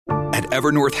At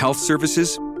Evernorth Health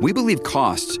Services, we believe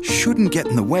costs shouldn't get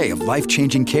in the way of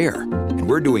life-changing care, and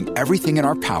we're doing everything in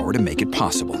our power to make it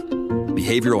possible.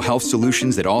 Behavioral health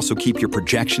solutions that also keep your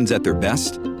projections at their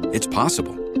best? It's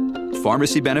possible.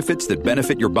 Pharmacy benefits that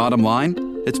benefit your bottom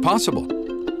line? It's possible.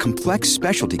 Complex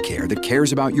specialty care that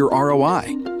cares about your ROI?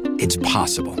 It's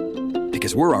possible.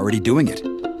 Because we're already doing it.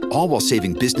 All while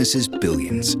saving businesses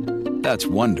billions. That's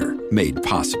Wonder made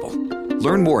possible.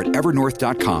 Learn more at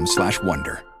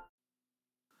evernorth.com/wonder.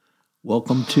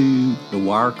 Welcome to the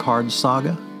Wirecard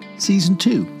Saga, Season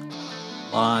 2,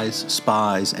 Lies,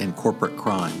 Spies, and Corporate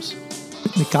Crimes.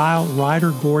 Mikhail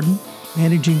Ryder-Gordon,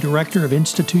 Managing Director of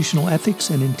Institutional Ethics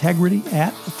and Integrity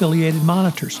at Affiliated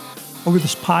Monitors. Over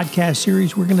this podcast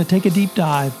series, we're going to take a deep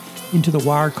dive into the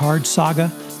Wirecard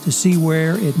Saga to see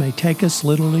where it may take us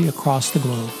literally across the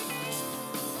globe.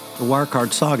 The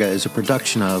Wirecard Saga is a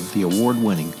production of the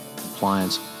award-winning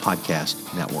Compliance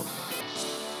Podcast Network.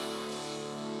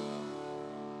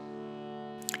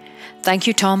 Thank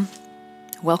you, Tom.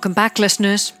 Welcome back,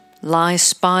 listeners. Lies,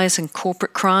 Spies, and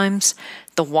Corporate Crimes,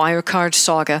 the Wirecard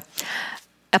Saga,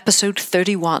 Episode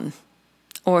 31,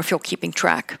 or if you're keeping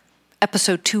track,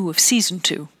 Episode 2 of Season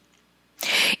 2.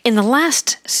 In the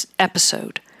last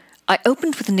episode, I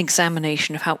opened with an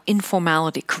examination of how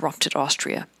informality corrupted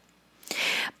Austria.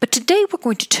 But today we're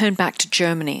going to turn back to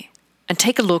Germany and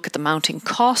take a look at the mounting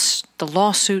costs, the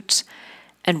lawsuits,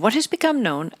 and what has become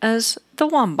known as the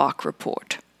Wambach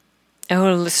Report.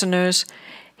 Oh, listeners,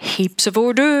 heaps of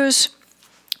hors d'oeuvres.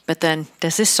 But then,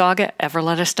 does this saga ever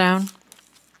let us down?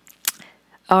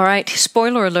 All right,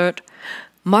 spoiler alert,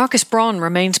 Markus Braun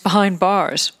remains behind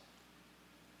bars.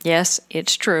 Yes,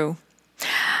 it's true.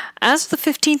 As of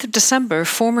the 15th of December,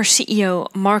 former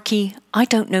CEO Marky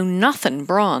I-don't-know-nothing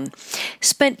Braun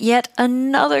spent yet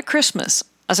another Christmas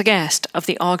as a guest of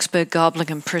the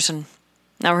Augsburg-Goblingen prison.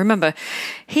 Now remember,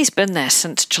 he's been there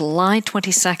since July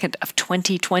 22nd of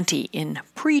 2020 in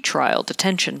pre-trial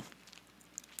detention.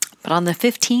 But on the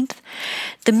 15th,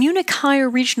 the Munich Higher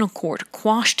Regional Court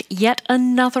quashed yet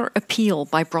another appeal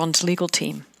by Braun's legal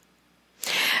team.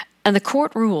 And the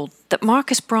court ruled that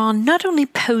Markus Braun not only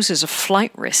poses a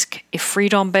flight risk if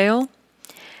freed on bail,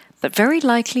 but very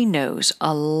likely knows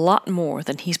a lot more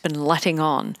than he's been letting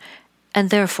on,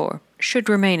 and therefore should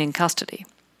remain in custody.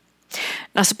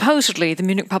 Now, supposedly, the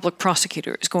Munich public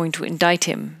prosecutor is going to indict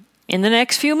him in the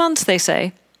next few months, they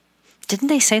say. Didn't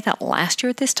they say that last year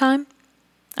at this time?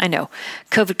 I know,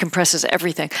 COVID compresses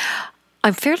everything.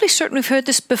 I'm fairly certain we've heard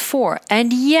this before,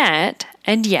 and yet,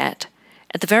 at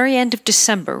the very end of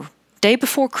December, day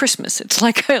before Christmas, it's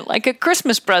like a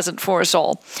Christmas present for us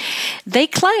all, they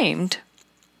claimed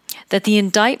that the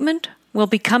indictment will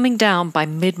be coming down by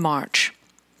mid-March.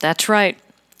 That's right.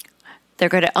 They're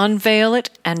going to unveil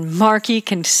it, and Marky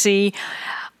can see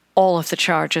all of the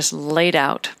charges laid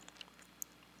out.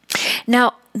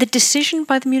 Now, the decision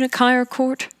by the Munich Higher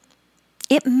Court,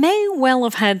 it may well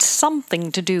have had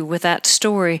something to do with that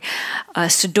story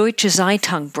Süddeutsche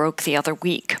Zeitung broke the other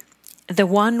week. The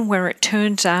one where it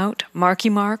turns out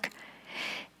Marky Mark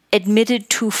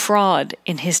admitted to fraud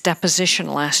in his deposition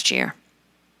last year.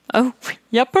 Oh,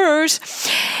 yuppers.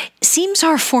 Seems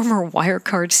our former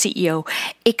Wirecard CEO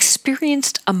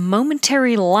experienced a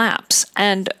momentary lapse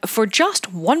and, for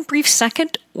just one brief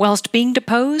second, whilst being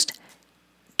deposed,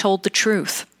 told the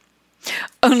truth,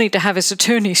 only to have his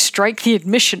attorney strike the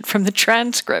admission from the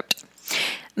transcript.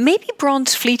 Maybe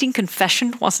Braun's fleeting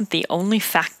confession wasn't the only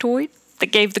factoid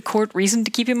that gave the court reason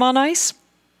to keep him on ice.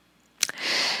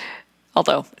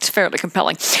 Although, it's fairly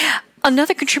compelling.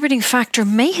 Another contributing factor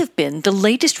may have been the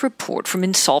latest report from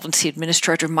insolvency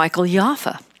administrator Michael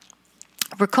Jaffe.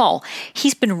 Recall,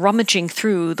 he's been rummaging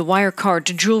through the Wirecard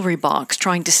jewelry box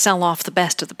trying to sell off the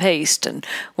best of the paste and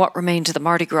what remains of the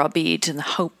Mardi Gras beads in the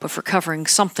hope of recovering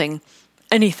something,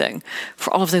 anything,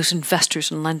 for all of those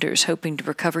investors and lenders hoping to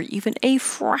recover even a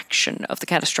fraction of the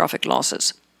catastrophic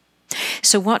losses.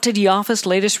 So what did Jaffe's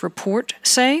latest report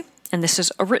say? And this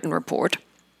is a written report.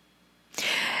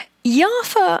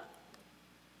 Jaffe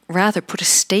rather put a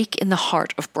stake in the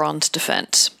heart of Braun's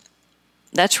defense.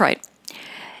 That's right.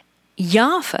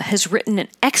 Jaffe has written an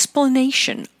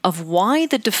explanation of why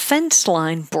the defense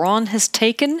line Braun has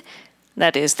taken,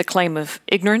 that is, the claim of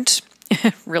ignorance,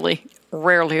 really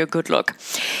rarely a good look,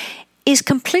 is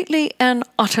completely and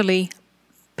utterly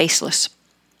baseless.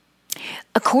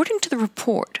 According to the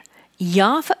report,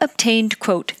 Jaffe obtained,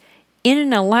 quote, in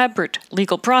an elaborate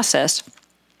legal process,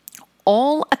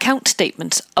 all account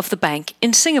statements of the bank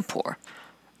in Singapore,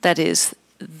 that is,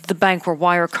 the bank where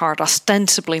Wirecard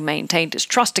ostensibly maintained its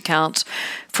trust accounts,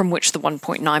 from which the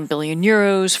 1.9 billion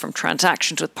euros from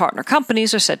transactions with partner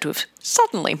companies are said to have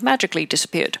suddenly magically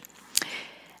disappeared.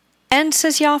 And,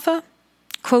 says Jaffa,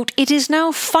 quote, "It is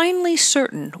now finally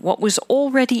certain what was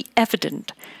already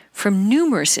evident from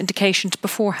numerous indications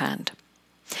beforehand.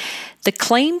 The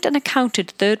claimed and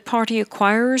accounted third-party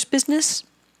acquirers business,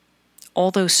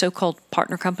 all those so-called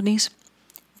partner companies,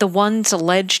 the ones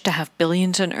alleged to have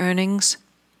billions in earnings,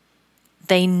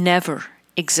 they never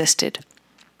existed."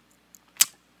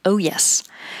 Oh yes,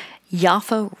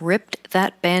 Jaffa ripped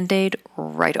that Band-Aid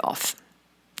right off.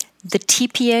 The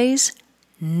TPAs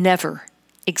never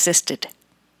existed.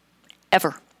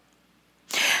 Ever.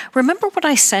 Remember what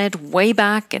I said way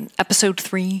back in episode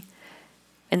 3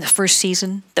 in the first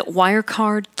season, that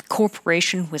Wirecard, the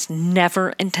corporation, was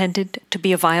never intended to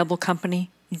be a viable company,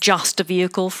 just a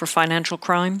vehicle for financial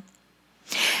crime?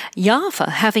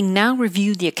 Jaffa, having now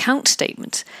reviewed the account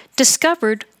statements,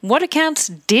 discovered what accounts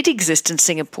did exist in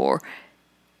Singapore,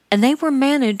 and they were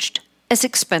managed as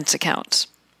expense accounts.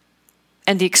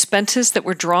 And the expenses that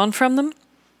were drawn from them?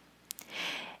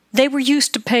 They were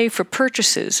used to pay for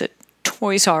purchases at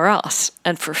Toys R Us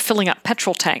and for filling up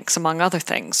petrol tanks, among other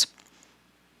things.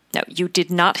 No, you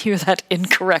did not hear that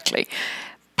incorrectly.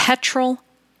 Petrol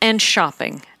and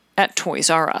shopping at Toys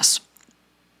R Us.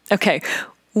 Okay,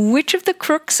 which of the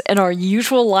crooks in our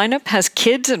usual lineup has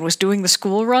kids and was doing the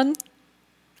school run?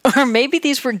 Or maybe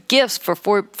these were gifts for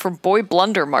boy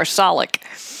blunder Marsalic.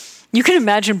 You can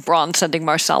imagine Braun sending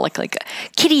Marsalic like a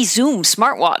Kitty Zoom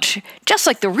smartwatch, just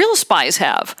like the real spies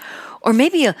have. Or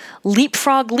maybe a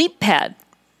Leapfrog Leap Pad,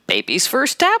 baby's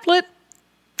first tablet.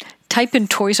 Type in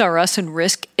Toys R Us and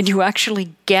Risk, and you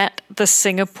actually get the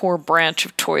Singapore branch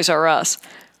of Toys R Us.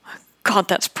 God,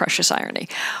 that's precious irony.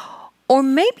 Or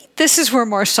maybe this is where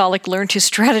Marsalic learned his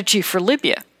strategy for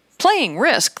Libya, playing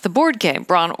Risk, the board game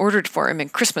Braun ordered for him in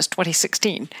Christmas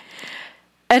 2016.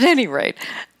 At any rate,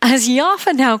 as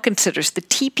Jaffa now considers the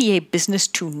TPA business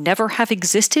to never have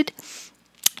existed,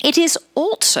 it is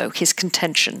also his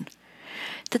contention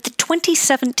that the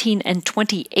 2017 and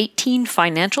 2018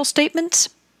 financial statements,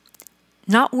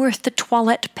 not worth the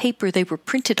toilette paper they were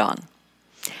printed on.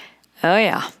 Oh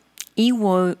yeah,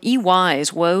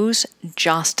 EY's woes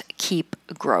just keep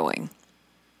growing.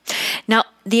 Now,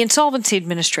 the insolvency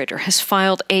administrator has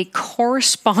filed a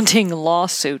corresponding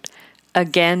lawsuit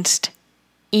against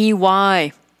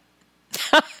EY.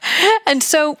 And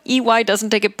so EY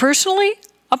doesn't take it personally.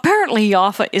 Apparently,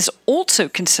 Jaffa is also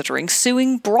considering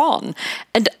suing Braun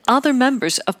and other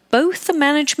members of both the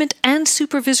management and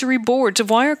supervisory boards of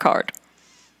Wirecard.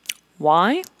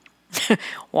 Why?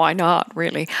 Why not,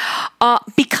 really?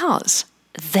 Because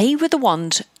they were the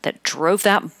ones that drove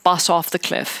that bus off the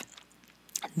cliff.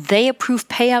 They approved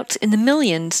payouts in the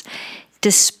millions,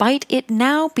 despite it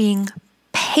now being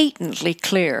patently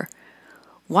clear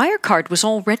Wirecard was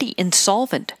already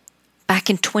insolvent back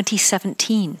in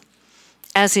 2017.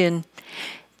 As in,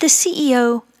 the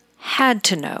CEO had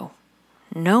to know.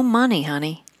 No money,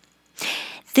 honey.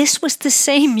 This was the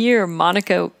same year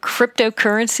Monaco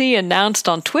Cryptocurrency announced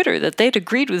on Twitter that they'd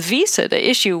agreed with Visa to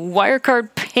issue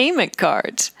Wirecard payment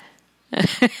cards.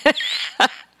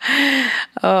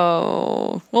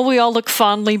 Oh, well, we all look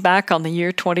fondly back on the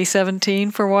year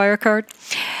 2017 for Wirecard.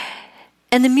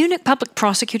 And the Munich Public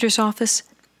Prosecutor's Office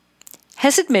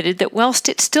has admitted that whilst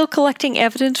it's still collecting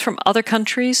evidence from other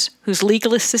countries whose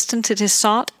legal assistance it has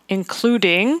sought,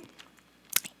 including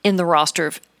in the roster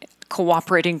of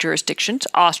cooperating jurisdictions,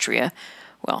 Austria,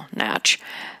 well, Natch,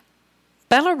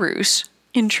 Belarus,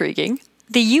 intriguing,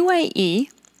 the UAE,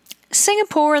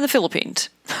 Singapore, and the Philippines.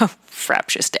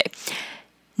 Fraptious day.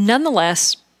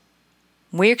 Nonetheless,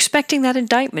 we're expecting that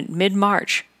indictment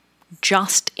mid-March,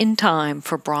 just in time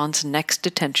for Braun's next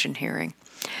detention hearing.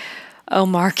 Oh,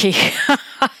 Marky,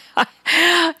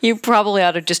 you probably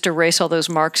ought to just erase all those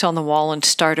marks on the wall and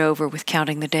start over with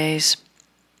counting the days.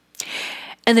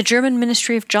 And the German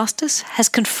Ministry of Justice has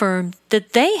confirmed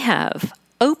that they have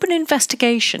open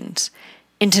investigations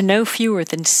into no fewer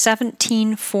than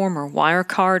 17 former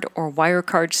Wirecard or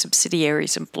Wirecard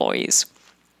subsidiaries employees.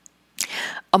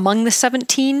 Among the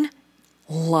 17,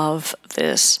 love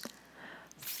this,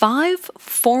 5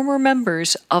 former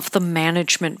members of the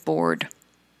management board.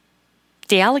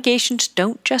 The allegations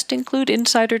don't just include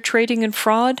insider trading and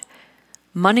fraud.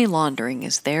 Money laundering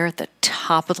is there at the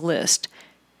top of the list.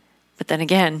 But then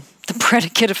again, the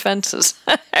predicate offenses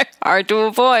are hard to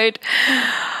avoid.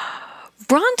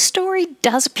 Braun's story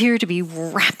does appear to be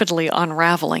rapidly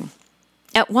unraveling.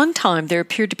 At one time, there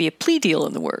appeared to be a plea deal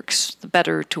in the works, the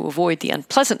better to avoid the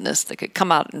unpleasantness that could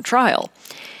come out in trial.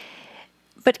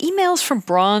 But emails from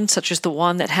Braun, such as the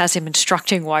one that has him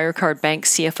instructing Wirecard Bank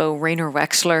CFO Rainer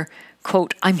Wexler,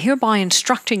 quote, "I'm hereby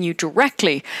instructing you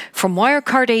directly from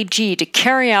Wirecard AG to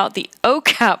carry out the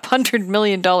OCAP $100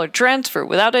 million transfer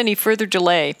without any further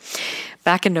delay,"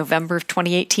 back in November of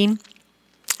 2018.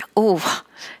 Oh,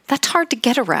 that's hard to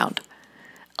get around.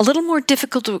 A little more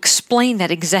difficult to explain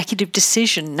that executive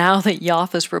decision now that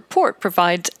Yaffa's report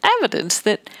provides evidence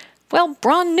that, well,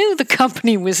 Braun knew the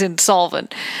company was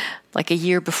insolvent, like a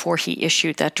year before he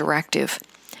issued that directive.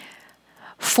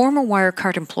 Former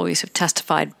Wirecard employees have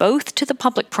testified both to the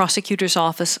public prosecutor's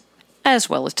office as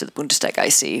well as to the Bundestag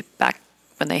IC back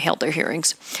when they held their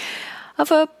hearings of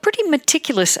a pretty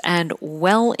meticulous and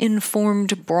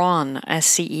well-informed Braun as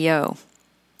CEO.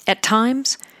 At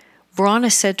times, Braun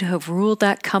is said to have ruled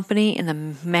that company in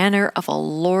the manner of a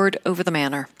lord over the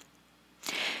manor.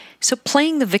 So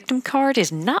playing the victim card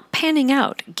is not panning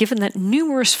out, given that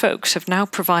numerous folks have now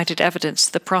provided evidence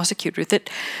to the prosecutor that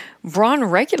Braun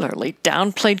regularly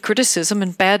downplayed criticism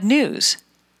and bad news.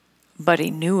 But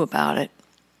he knew about it.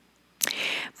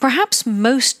 Perhaps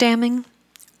most damning,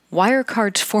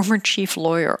 Wirecard's former chief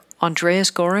lawyer,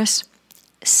 Andreas Goris,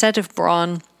 said of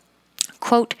Braun,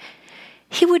 quote,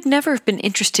 "He would never have been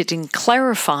interested in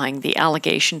clarifying the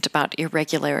allegations about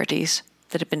irregularities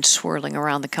that have been swirling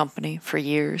around the company for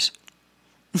years."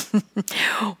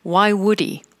 Why would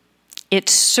he? It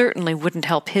certainly wouldn't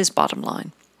help his bottom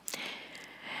line.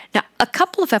 Now, a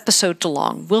couple of episodes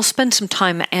along, we'll spend some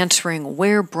time answering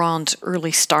where Braun's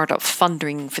early startup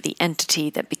funding for the entity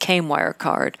that became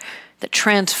Wirecard, that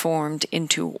transformed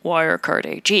into Wirecard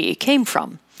AG, came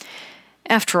from.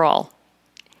 After all,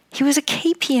 he was a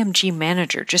KPMG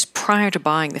manager just prior to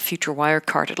buying the future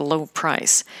Wirecard at a low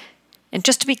price. And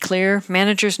just to be clear,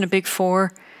 managers in the Big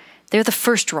Four, they're the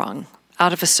first rung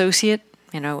out of associate,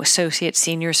 associate,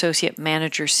 senior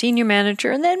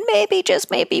manager, and then maybe,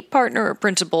 just maybe, partner or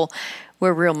principal,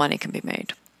 where real money can be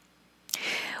made.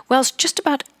 Whilst just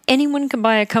about anyone can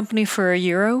buy a company for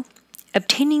 €1,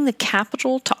 obtaining the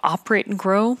capital to operate and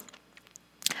grow,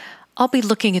 I'll be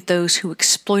looking at those who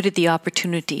exploited the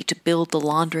opportunity to build the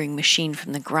laundering machine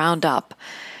from the ground up,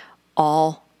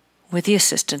 all with the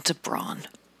assistance of Braun.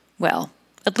 Well,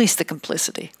 at least the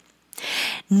complicity.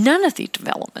 None of these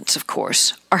developments, of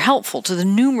course, are helpful to the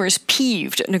numerous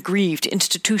peeved and aggrieved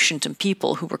institutions and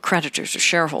people who were creditors or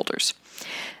shareholders.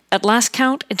 At last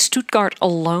count, in Stuttgart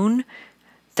alone,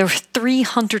 there were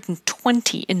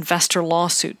 320 investor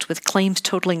lawsuits with claims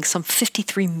totaling some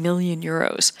 €53 million,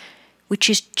 which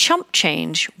is chump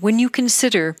change when you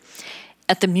consider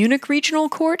at the Munich Regional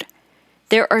Court,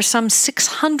 there are some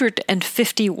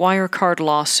 650 Wirecard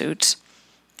lawsuits,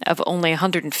 of only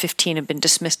 115 have been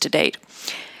dismissed to date.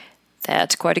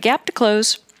 That's quite a gap to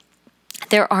close.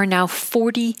 There are now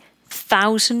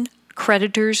 40,000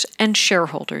 creditors and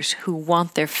shareholders who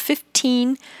want their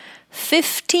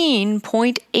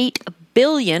 15.8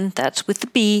 billion, that's with the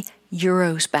B,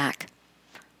 euros back.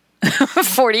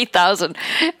 40,000.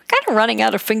 We're kind of running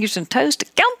out of fingers and toes to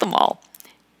count them all.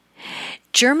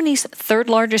 Germany's third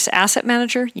largest asset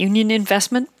manager, Union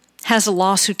Investment, has a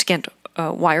lawsuit against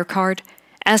Wirecard,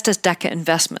 as does Decca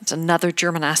Investments, another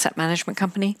German asset management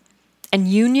company. And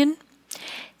Union,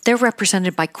 they're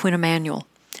represented by Quinn Emanuel,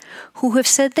 who have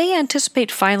said they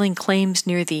anticipate filing claims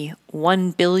near the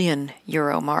 €1 billion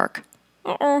mark.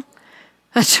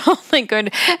 That's only going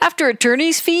to, after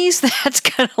attorney's fees, that's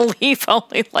going to leave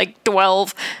only like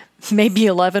 12, maybe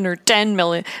 11 or 10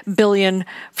 billion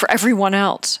for everyone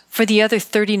else, for the other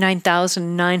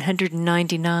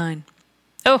 39,999.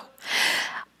 Oh,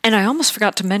 and I almost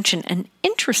forgot to mention an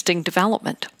interesting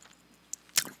development.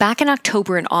 Back in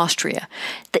October in Austria,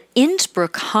 the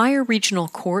Innsbruck Higher Regional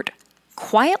Court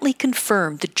quietly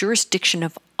confirmed the jurisdiction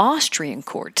of Austrian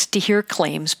courts to hear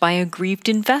claims by aggrieved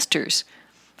investors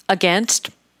against,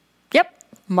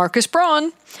 Markus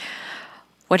Braun.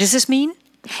 What does this mean?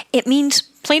 It means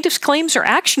plaintiffs' claims are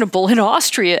actionable in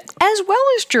Austria as well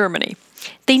as Germany.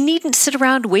 They needn't sit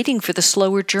around waiting for the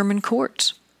slower German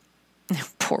courts.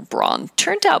 Poor Braun.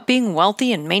 Turns out being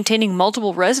wealthy and maintaining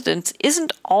multiple residences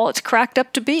isn't all it's cracked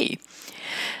up to be.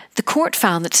 The court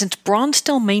found that since Braun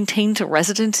still maintains a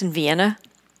residence in Vienna,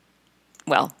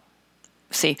 Braun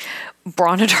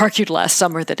had argued last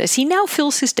summer that as he now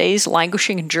fills his days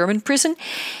languishing in German prison,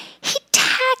 he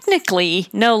technically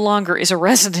no longer is a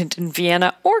resident in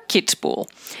Vienna or Kitzbühel,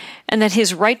 and that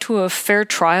his right to a fair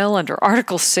trial under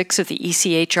Article 6 of the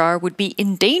ECHR would be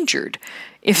endangered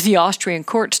if the Austrian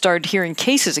court started hearing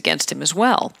cases against him as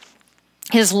well.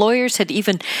 His lawyers had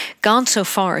even gone so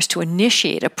far as to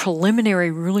initiate a preliminary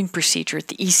ruling procedure at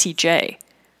the ECJ.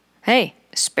 Hey,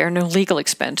 spare no legal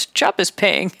expense, job is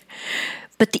paying.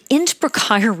 But the Innsbruck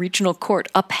Higher Regional Court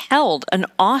upheld an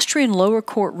Austrian lower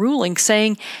court ruling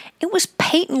saying it was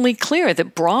patently clear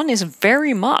that Braun is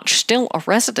very much still a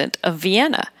resident of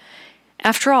Vienna.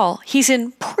 After all, he's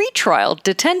in pretrial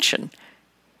detention.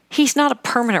 He's not a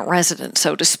permanent resident,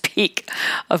 so to speak,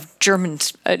 of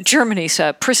Germany's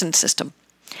prison system.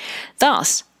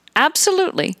 Thus,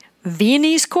 absolutely,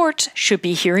 Viennese courts should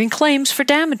be hearing claims for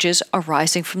damages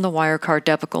arising from the Wirecard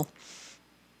debacle.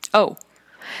 Oh,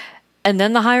 and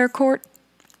then the higher court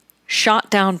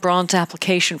shot down Braun's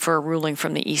application for a ruling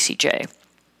from the ECJ.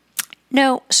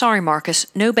 No, sorry, Marcus,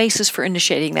 no basis for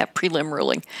initiating that prelim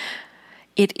ruling.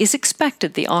 It is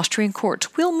expected the Austrian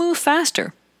courts will move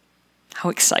faster. How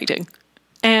exciting.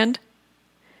 And,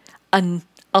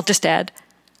 I'll just add,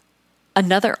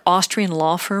 another Austrian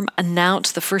law firm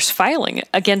announced the first filing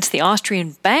against the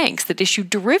Austrian banks that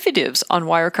issued derivatives on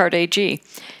Wirecard AG.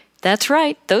 That's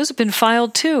right, those have been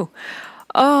filed too.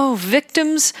 Oh,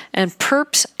 victims and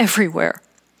perps everywhere.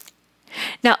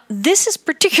 Now, this is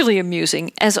particularly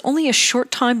amusing as only a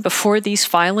short time before these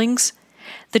filings,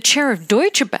 the chair of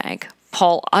Deutsche Bank,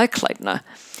 Paul Eichleitner,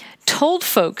 told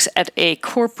folks at a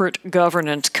corporate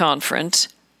governance conference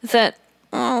that,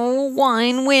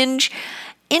 wine whinge,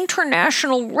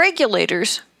 international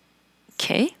regulators,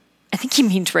 okay, I think he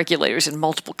means regulators in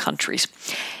multiple countries,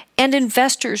 and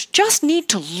investors just need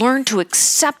to learn to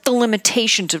accept the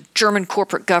limitations of German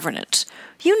corporate governance.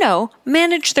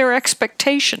 Manage their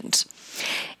expectations.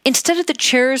 Instead of the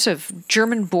chairs of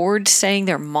German boards saying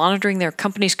they're monitoring their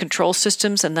company's control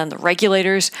systems and then the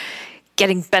regulators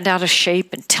getting bent out of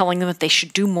shape and telling them that they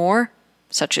should do more,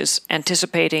 such as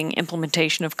anticipating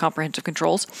implementation of comprehensive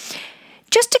controls,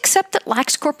 just accept that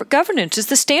lax corporate governance is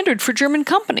the standard for German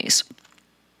companies.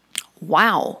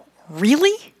 Wow,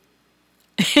 really?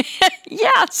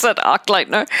 Yeah, said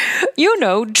Achleitner.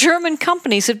 German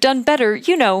companies have done better,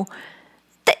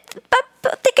 but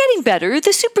they're getting better.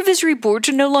 The supervisory boards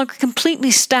are no longer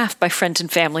completely staffed by friends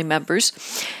and family members.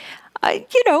 But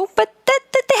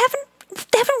they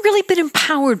haven't really been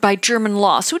empowered by German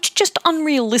law, so it's just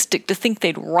unrealistic to think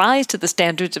they'd rise to the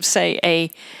standards of, say, a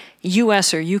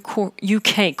U.S. or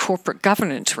UK corporate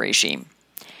governance regime.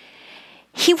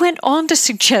 He went on to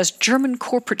suggest German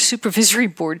corporate supervisory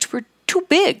boards were too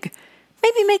big.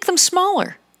 Maybe make them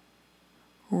smaller.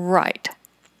 Right.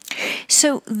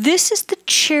 So this is the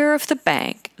chair of the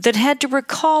bank that had to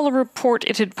recall a report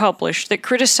it had published that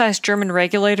criticized German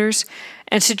regulators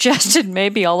and suggested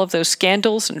maybe all of those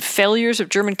scandals and failures of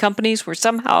German companies were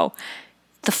somehow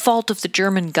the fault of the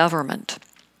German government.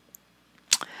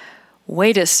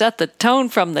 Way to set the tone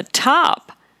from the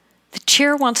top. The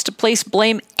chair wants to place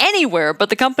blame anywhere but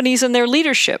the companies and their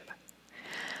leadership.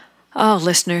 Oh,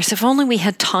 listeners, if only we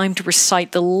had time to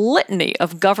recite the litany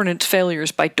of governance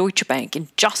failures by Deutsche Bank in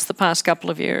just the past couple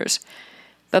of years.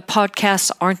 But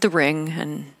podcasts aren't the ring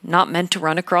and not meant to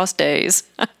run across days.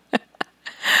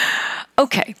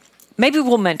 Okay, maybe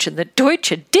we'll mention that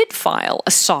Deutsche did file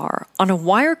a SAR on a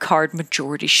Wirecard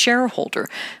majority shareholder,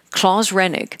 Klaus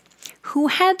Rennig, who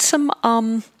had some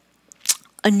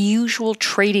unusual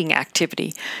trading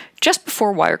activity just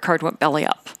before Wirecard went belly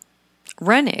up.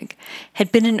 Rennig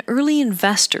had been an early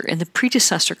investor in the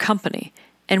predecessor company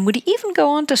and would even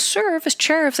go on to serve as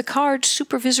chair of the card's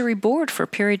supervisory board for a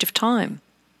period of time.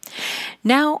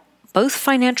 Now, both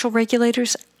financial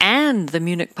regulators and the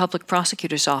Munich Public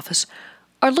Prosecutor's Office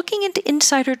are looking into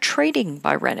insider trading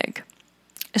by Rennig.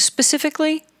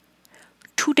 Specifically,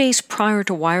 2 days prior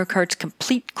to Wirecard's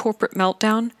complete corporate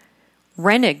meltdown,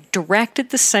 Rennig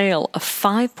directed the sale of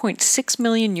 5.6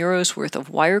 million euros worth of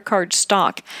Wirecard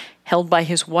stock held by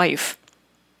his wife.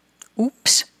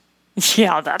 Oops.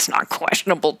 Yeah, that's not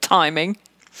questionable timing.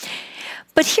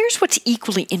 But here's what's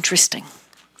equally interesting.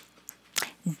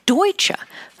 Deutsche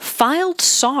filed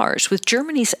SARs with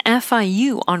Germany's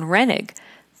FIU on Rennig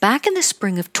back in the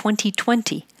spring of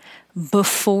 2020,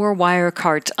 before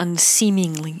Wirecard's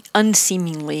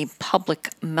unseemingly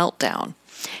public meltdown.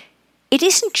 It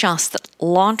isn't just that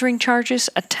laundering charges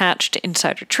attached to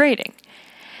insider trading.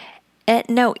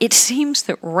 No, it seems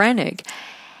that Rennig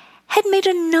had made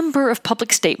a number of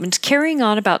public statements carrying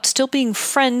on about still being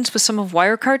friends with some of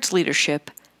Wirecard's leadership,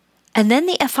 and then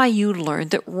the FIU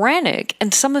learned that Rennig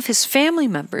and some of his family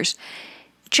members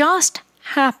just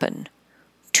happen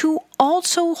to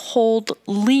also hold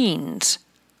liens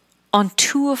on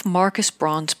 2 of Marcus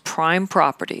Braun's prime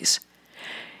properties.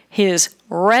 His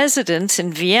residence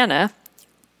in Vienna,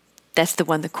 that's the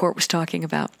one the court was talking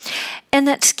about, and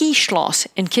that ski schloss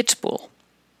in Kitzbühel.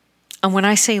 And when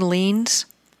I say liens,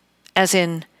 as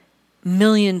in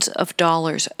millions of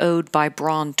dollars owed by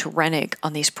Braun to Rennig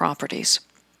on these properties.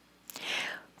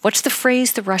 What's the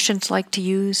phrase the Russians like to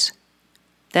use?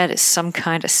 That is some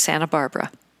kind of Santa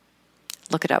Barbara.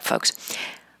 Look it up, folks.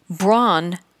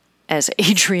 Braun, as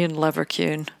Adrian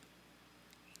Leverkusen.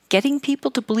 Getting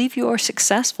people to believe you are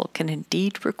successful can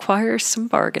indeed require some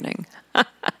bargaining.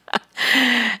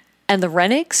 And the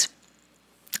Renigs?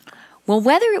 Well,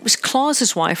 whether it was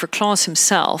Claus's wife or Claus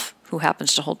himself, who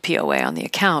happens to hold POA on the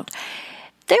account,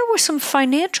 there were some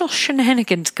financial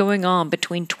shenanigans going on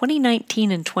between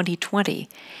 2019 and 2020,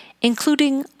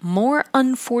 including more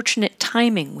unfortunate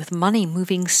timing with money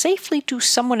moving safely to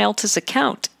someone else's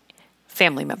account,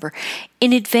 family member,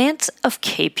 in advance of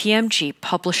KPMG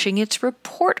publishing its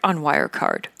report on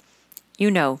Wirecard. You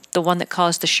know, the one that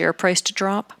caused the share price to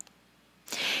drop.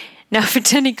 Now, if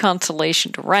it's any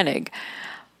consolation to Rennig,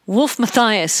 Wolf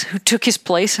Matthias, who took his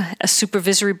place as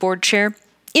supervisory board chair,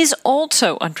 is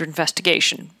also under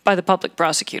investigation by the public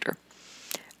prosecutor.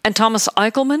 And Thomas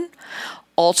Eichelmann,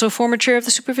 also former chair of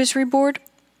the supervisory board,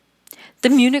 the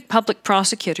Munich public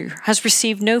prosecutor has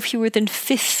received no fewer than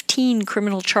 15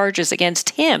 criminal charges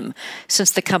against him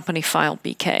since the company filed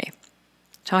BK.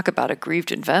 Talk about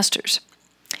aggrieved investors.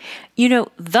 You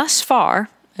know, thus far,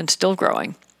 and still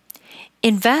growing,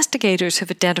 investigators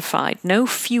have identified no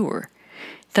fewer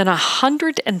than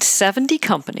 170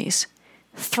 companies,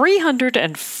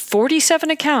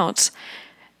 347 accounts,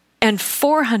 and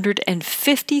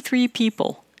 453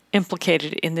 people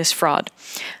implicated in this fraud.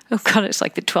 Oh God, it's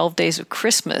like the 12 days of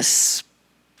Christmas.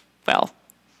 Well,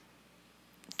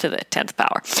 to the 10th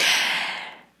power.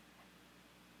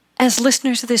 As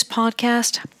listeners of this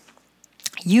podcast,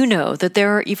 you know that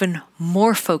there are even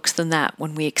more folks than that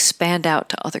when we expand out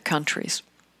to other countries.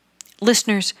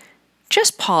 Listeners,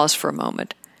 just pause for a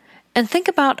moment and think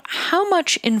about how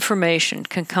much information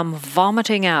can come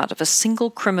vomiting out of a single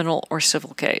criminal or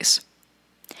civil case.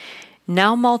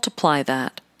 Now multiply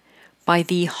that by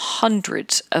the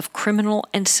hundreds of criminal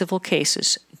and civil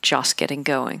cases just getting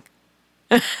going.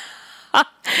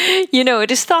 You know,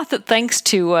 it is thought that thanks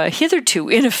to a hitherto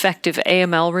ineffective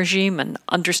AML regime and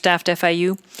understaffed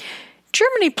FIU,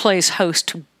 Germany plays host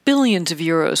to billions of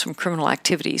euros from criminal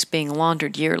activities being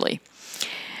laundered yearly.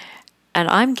 And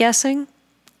I'm guessing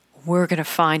we're going to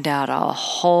find out a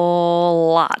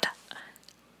whole lot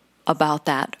about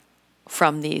that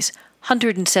from these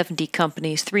 170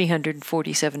 companies,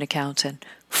 347 accounts, and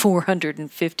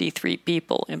 453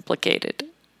 people implicated.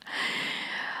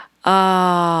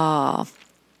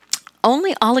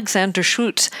 Only Alexander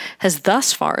Schutz has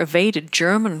thus far evaded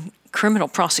German criminal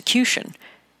prosecution.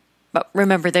 But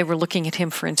remember, they were looking at him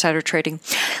for insider trading.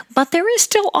 But there is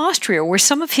still Austria, where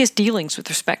some of his dealings with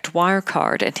respect to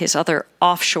Wirecard and his other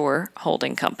offshore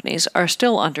holding companies are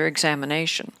still under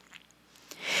examination.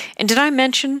 And did I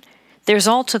mention there's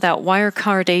also that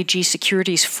Wirecard AG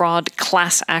securities fraud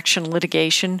class action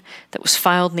litigation that was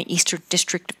filed in the Eastern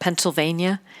District of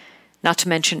Pennsylvania? Not to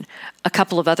mention a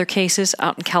couple of other cases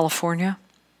out in California.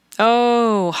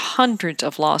 Oh, hundreds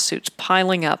of lawsuits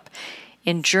piling up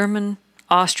in German,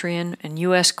 Austrian, and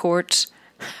U.S. courts.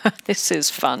 This is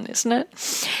fun, isn't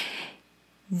it?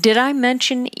 Did I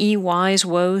mention EY's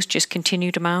woes just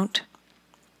continue to mount?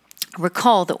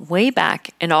 Recall that way back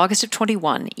in August of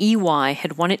 21, EY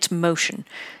had won its motion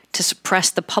to suppress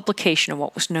the publication of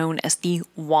what was known as the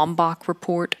Wambach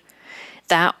Report,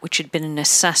 that which had been an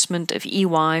assessment of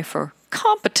EY for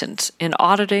competence in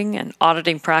auditing and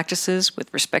auditing practices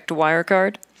with respect to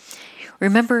Wirecard.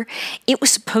 Remember, it was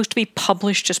supposed to be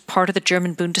published as part of the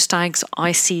German Bundestag's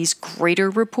IC's Greater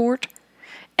Report.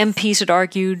 MPs had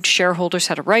argued shareholders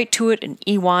had a right to it, and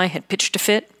EY had pitched a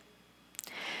fit.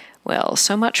 Well,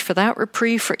 so much for that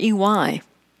reprieve for EY.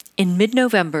 In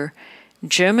mid-November,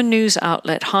 German news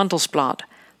outlet Handelsblatt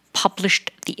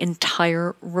published the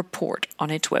entire report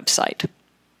on its website.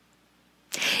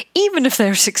 Even if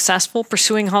they're successful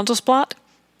pursuing Handelsblatt,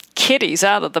 Kitty's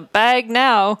out of the bag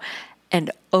now.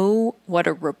 And oh, what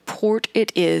a report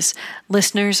it is.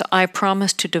 Listeners, I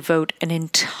promise to devote an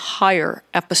entire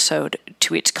episode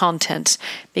to its contents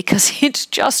because it's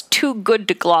just too good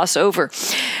to gloss over.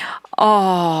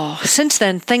 Oh, since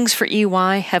then, things for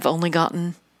EY have only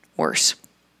gotten worse.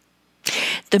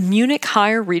 The Munich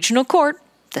Higher Regional Court,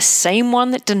 the same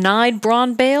one that denied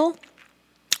Braun bail,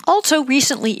 also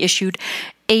recently issued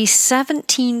a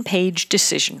 17-page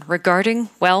decision regarding,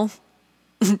 well,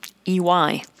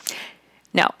 EY.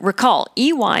 Now, recall,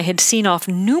 EY had seen off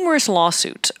numerous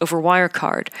lawsuits over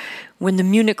Wirecard when the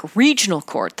Munich Regional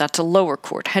Court, that's a lower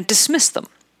court, had dismissed them.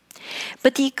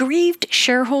 But the aggrieved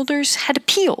shareholders had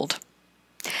appealed.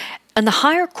 And the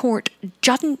higher court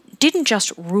didn't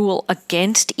just rule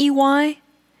against EY,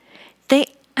 they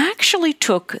actually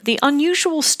took the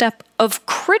unusual step of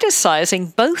criticizing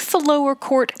both the lower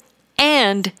court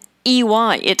and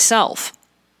EY itself.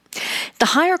 The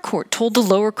higher court told the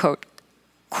lower court,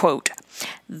 quote,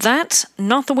 "That's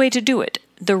not the way to do it.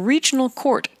 The regional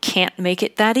court can't make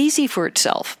it that easy for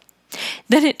itself."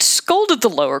 Then it scolded the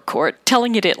lower court,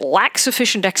 telling it lacked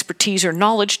sufficient expertise or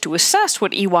knowledge to assess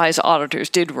what EY's auditors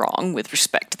did wrong with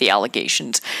respect to the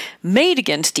allegations made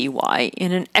against EY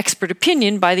in an expert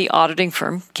opinion by the auditing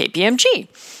firm KPMG.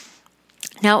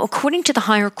 Now, according to the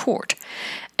higher court,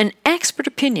 an expert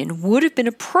opinion would have been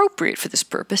appropriate for this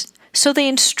purpose, so they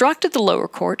instructed the lower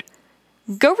court,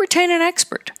 go retain an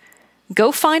expert.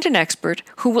 Go find an expert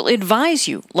who will advise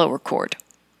you, lower court.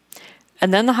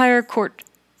 And then the higher court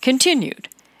continued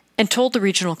and told the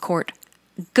regional court,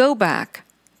 go back,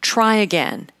 try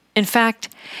again. In fact,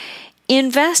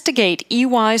 investigate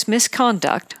EY's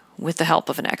misconduct with the help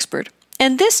of an expert.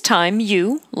 And this time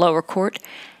you, lower court,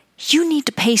 you need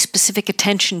to pay specific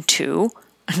attention to,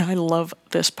 and I love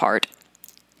this part,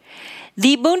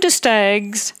 the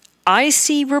Bundestag's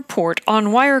IC report on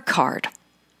Wirecard.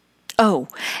 Oh,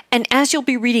 and as you'll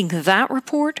be reading that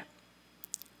report,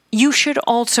 you should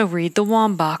also read the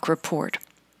Wambach report.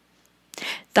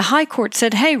 The High Court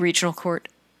said, hey, Regional Court,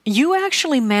 you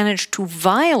actually managed to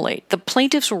violate the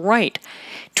plaintiff's right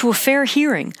to a fair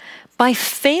hearing by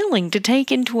failing to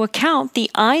take into account the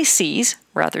IC's,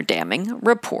 rather damning,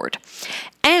 report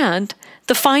and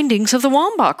the findings of the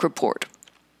Wambach report.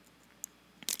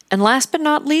 And last but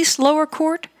not least, lower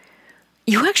court,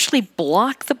 you actually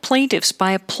blocked the plaintiffs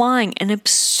by applying an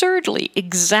absurdly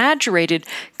exaggerated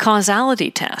causality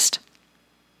test.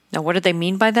 Now, what did they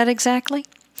mean by that exactly?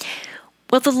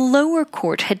 Well, the lower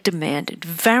court had demanded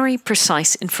very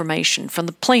precise information from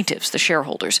the plaintiffs, the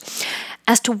shareholders,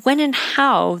 as to when and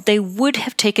how they would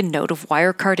have taken note of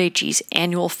Wirecard AG's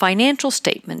annual financial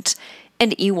statements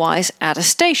and EY's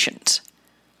attestations.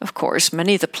 Of course,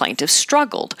 many of the plaintiffs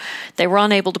struggled. They were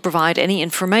unable to provide any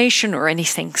information or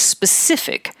anything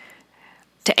specific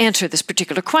to answer this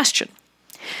particular question.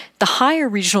 The higher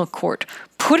regional court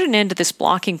put an end to this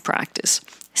blocking practice,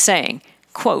 saying,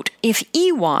 quote, if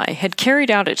EY had carried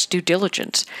out its due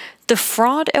diligence, the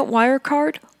fraud at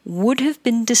Wirecard would have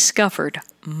been discovered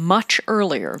much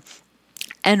earlier,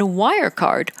 and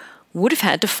Wirecard would have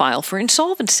had to file for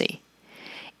insolvency.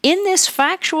 In this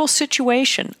factual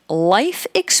situation, life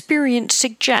experience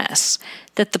suggests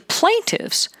that the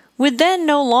plaintiffs would then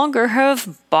no longer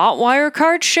have bought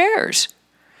Wirecard shares.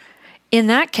 In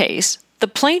that case, the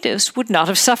plaintiffs would not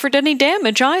have suffered any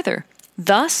damage either.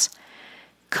 Thus,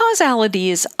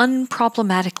 causality is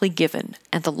unproblematically given,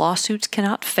 and the lawsuits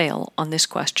cannot fail on this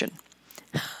question.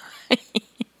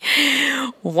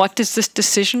 What does this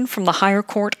decision from the higher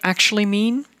court actually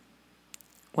mean?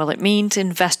 Well, it means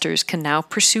investors can now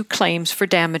pursue claims for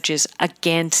damages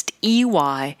against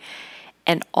EY,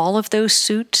 and all of those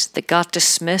suits that got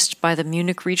dismissed by the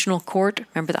Munich Regional Court,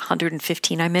 remember the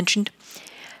 115 I mentioned?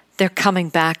 They're coming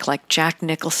back like Jack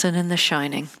Nicholson in The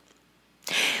Shining.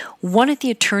 One of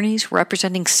the attorneys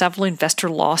representing several investor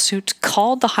lawsuits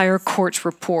called the higher court's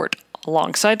report,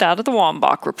 alongside that of the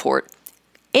Wambach report,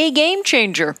 a game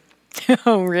changer.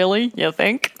 Oh, really? You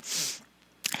think?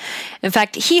 In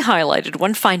fact, he highlighted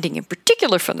one finding in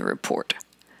particular from the report.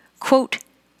 Quote,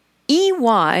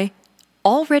 EY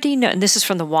already and this is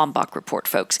from the Wambach report,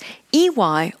 folks.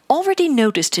 EY already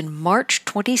noticed in March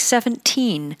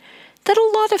 2017 that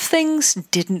a lot of things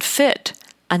didn't fit,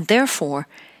 and therefore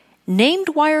named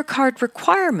Wirecard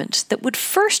requirements that would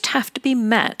first have to be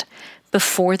met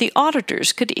before the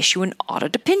auditors could issue an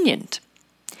audit opinion.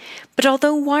 But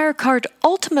although Wirecard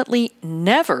ultimately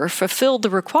never fulfilled the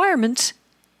requirements,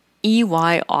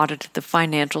 EY audited the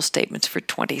financial statements for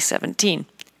 2017.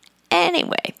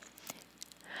 Anyway,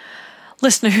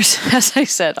 listeners, as I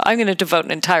said, I'm going to devote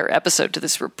an entire episode to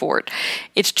this report.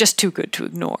 It's just too good to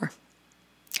ignore.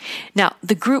 Now,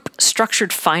 the group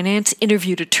Structured Finance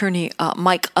interviewed attorney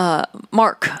Mark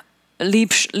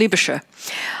Liebischer,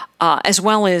 as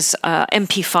well as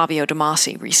MP Fabio De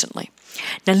Masi recently.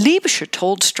 Now, Liebischer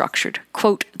told Structured,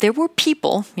 quote, there were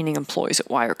people, meaning employees at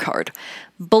Wirecard,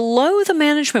 below the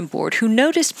management board who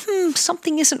noticed,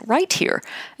 something isn't right here,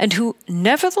 and who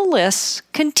nevertheless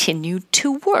continued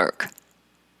to work.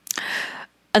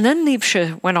 And then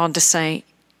Liebischer went on to say,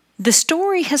 the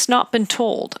story has not been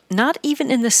told, not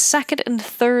even in the second and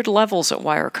third levels at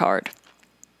Wirecard.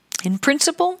 In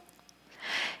principle,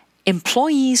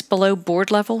 employees below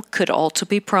board level could also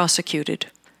be prosecuted,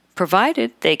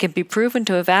 provided they can be proven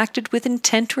to have acted with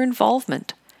intent or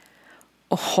involvement.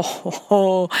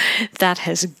 Oh, that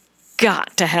has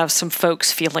got to have some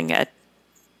folks feeling a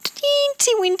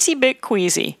teensy-weensy bit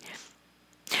queasy.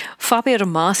 Fabio De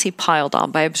Masi piled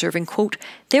on by observing, quote,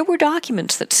 there were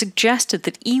documents that suggested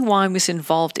that EY was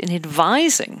involved in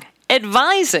advising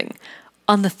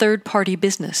on the third-party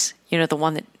business, the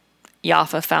one that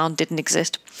Jaffa found didn't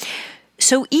exist.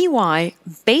 So EY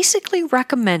basically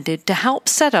recommended to help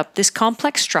set up this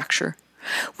complex structure,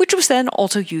 which was then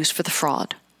also used for the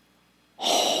fraud.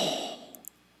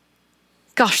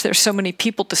 Gosh, there's so many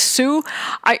people to sue.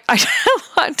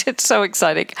 It's so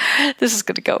exciting. This is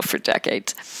going to go for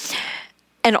decades.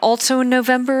 And also in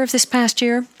November of this past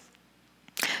year,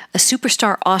 a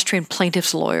superstar Austrian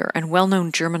plaintiff's lawyer and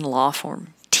well-known German law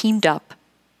firm teamed up,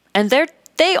 and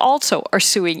they also are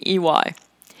suing EY.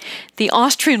 The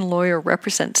Austrian lawyer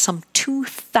represents some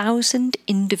 2,000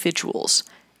 individuals,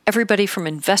 everybody from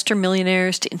investor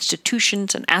millionaires to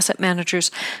institutions and asset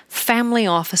managers, family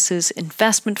offices,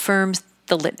 investment firms,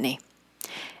 the litany.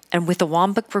 And with the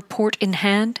Wambach report in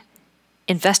hand,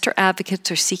 investor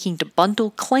advocates are seeking to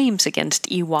bundle claims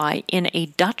against EY in a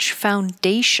Dutch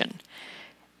foundation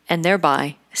and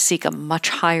thereby seek a much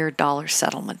higher dollar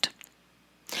settlement.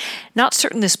 Not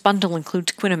certain this bundle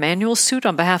includes Quinn Emanuel's suit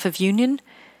on behalf of Union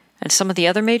and some of the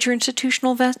other major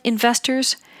institutional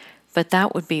investors, but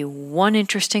that would be one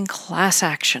interesting class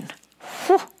action.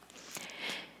 Whew.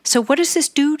 So what does this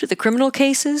do to the criminal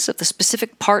cases of the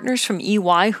specific partners from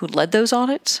EY who led those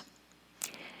audits?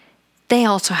 They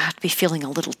also have to be feeling a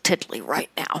little tiddly right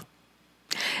now.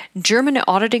 German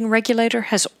auditing regulator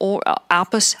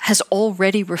APAS has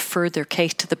already referred their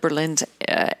case to the Berlin's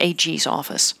AG's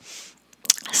office,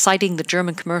 citing the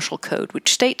German Commercial Code,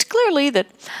 which states clearly that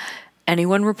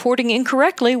anyone reporting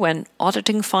incorrectly when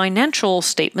auditing financial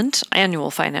statements,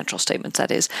 annual financial statements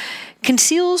that is,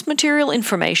 conceals material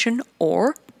information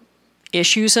or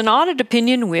issues an audit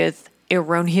opinion with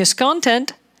erroneous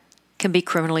content can be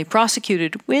criminally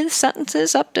prosecuted with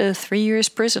sentences up to 3 years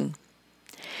prison.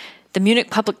 The Munich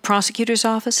Public Prosecutor's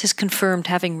Office has confirmed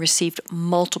having received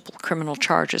multiple criminal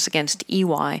charges against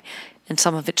EY and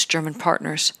some of its German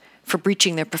partners for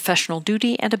breaching their professional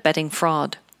duty and abetting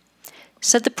fraud.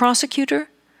 Said the prosecutor,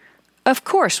 "Of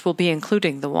course we'll be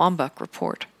including the Wambach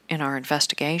report in our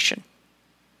investigation."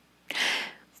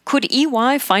 Could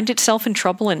EY find itself in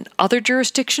trouble in other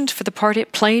jurisdictions for the part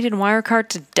it played in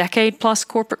Wirecard's decade-plus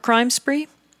corporate crime spree?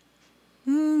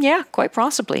 Yeah, quite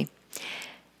possibly.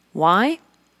 Why?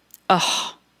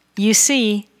 You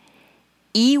see,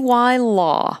 EY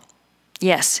Law,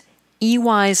 yes,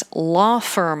 EY's law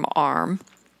firm arm,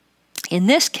 in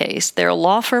this case, their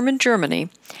law firm in Germany,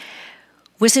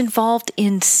 was involved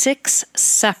in 6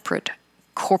 separate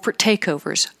corporate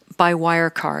takeovers by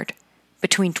Wirecard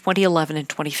between 2011 and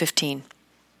 2015.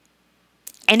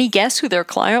 Any guess who their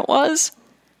client was?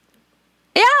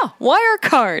 Yeah,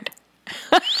 Wirecard.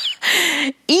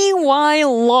 EY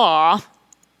Law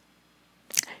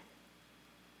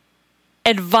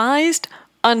advised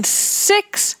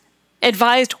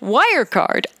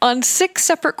Wirecard on 6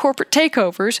 separate corporate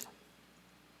takeovers.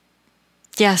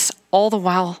 Yes, all the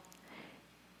while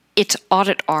its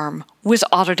audit arm was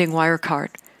auditing Wirecard.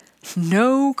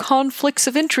 No conflicts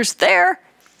of interest there.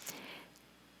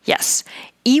 Yes,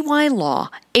 EY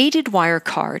Law aided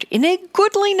Wirecard in a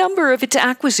goodly number of its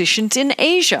acquisitions in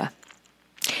Asia.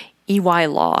 EY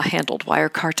Law handled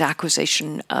Wirecard's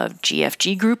acquisition of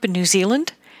GFG Group in New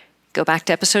Zealand. Go back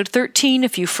to episode 13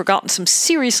 if you've forgotten some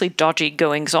seriously dodgy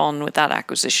goings-on with that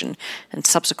acquisition and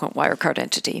subsequent Wirecard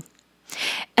entity.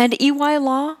 And EY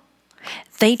Law,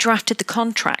 they drafted the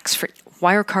contracts for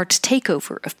Wirecard's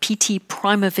takeover of PT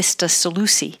Prima Vista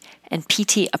Solusi and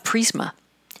PT Aprisma.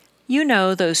 You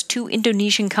know, those 2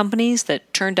 Indonesian companies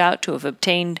that turned out to have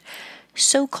obtained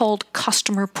so-called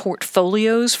customer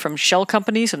portfolios from shell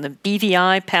companies in the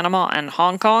BVI, Panama, and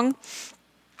Hong Kong.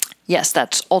 Yes,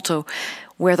 that's also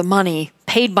where the money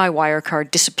paid by Wirecard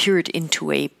disappeared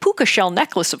into a puka shell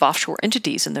necklace of offshore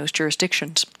entities in those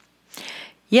jurisdictions.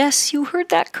 Yes, you heard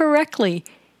that correctly.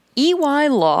 EY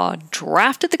Law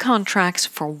drafted the contracts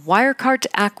for Wirecard's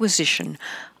acquisition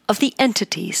of the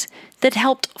entities that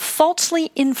helped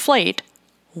falsely inflate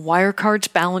Wirecard's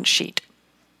balance sheet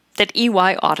that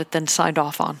EY Audit then signed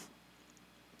off on.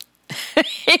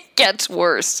 It gets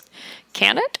worse.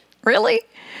 Can it? Really?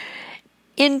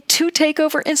 In 2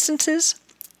 takeover instances,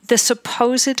 the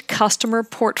supposed customer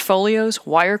portfolios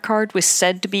Wirecard was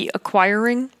said to be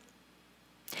acquiring,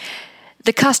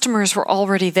 the customers were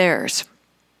already theirs.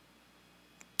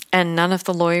 And none of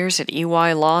the lawyers at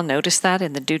EY Law noticed that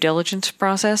in the due diligence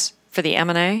process for the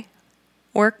M&A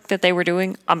work that they were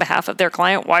doing on behalf of their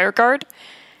client, Wirecard.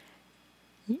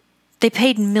 They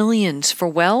paid millions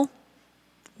for,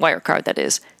 Wirecard that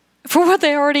is, for what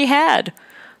they already had,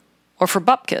 or for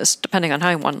bupkis, depending on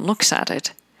how one looks at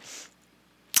it.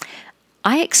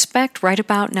 I expect right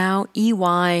about now,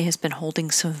 EY has been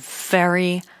holding some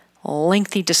very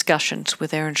lengthy discussions with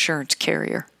their insurance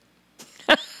carrier.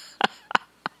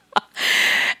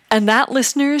 And that,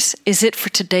 listeners, is it for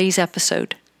today's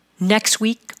episode. Next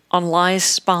week on Lies,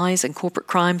 Spies, and Corporate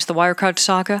Crimes, the Wirecard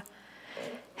Saga,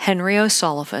 Henry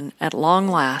O'Sullivan at long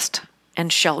last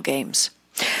and shell games.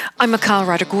 I'm Mikhail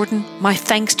Ryder-Gordon. My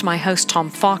thanks to my host Tom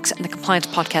Fox and the Compliance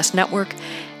Podcast Network,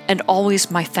 and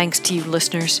always my thanks to you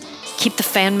listeners. Keep the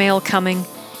fan mail coming,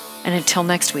 and until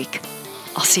next week,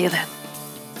 I'll see you then.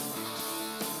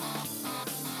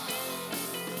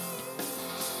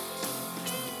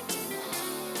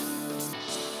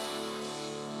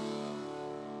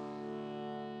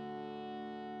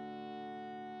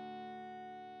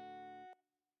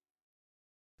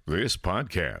 This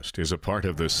podcast is a part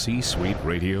of the C-Suite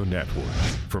Radio Network.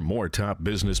 For more top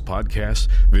business podcasts,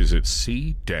 visit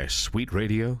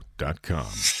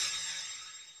c-suiteradio.com.